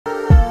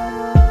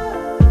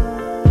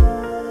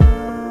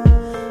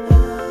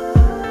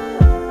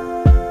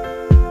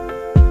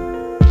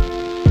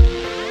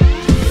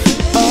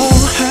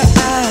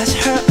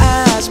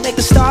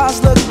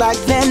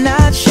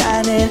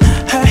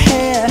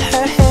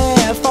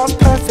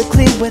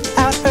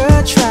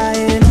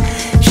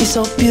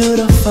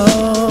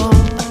beautiful,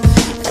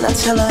 and I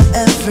tell her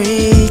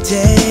every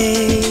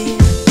day.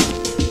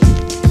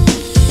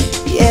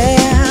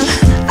 Yeah,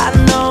 I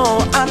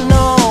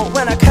know,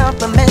 when I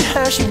compliment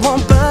her, she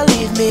won't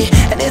believe me.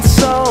 And it's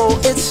so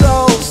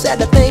sad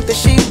to think that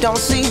she don't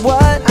see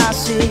what I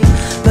see.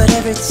 But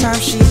every time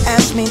she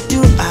asks me,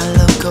 do I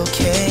look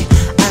okay,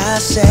 I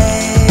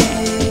say,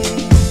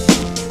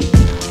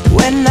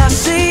 when I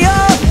see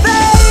your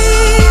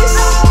face,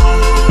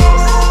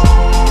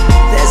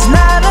 there's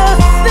not a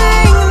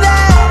thing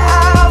that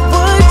I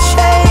would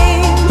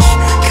change,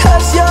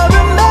 'cause you're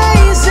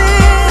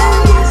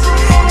amazing,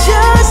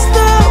 just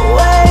the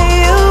way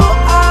you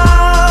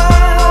are.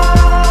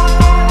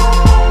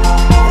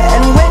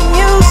 And when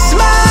you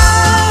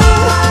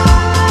smile,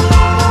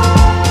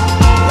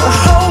 the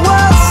whole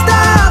world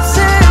stops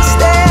and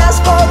stares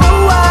for a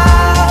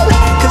while,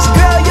 'cause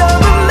girl, you're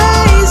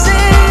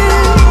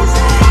amazing,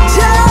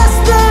 just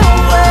the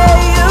way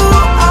you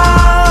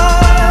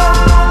are.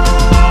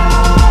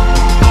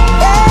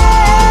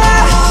 Yeah.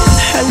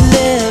 Her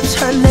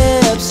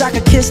lips, I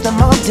could kiss them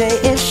all day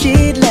if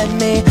she'd let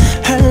me.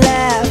 Her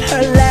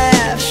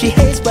laugh, she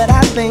hates, but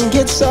I think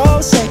it's so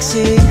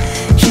sexy.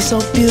 She's so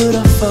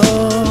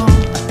beautiful,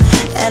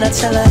 and I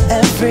tell her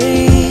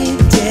every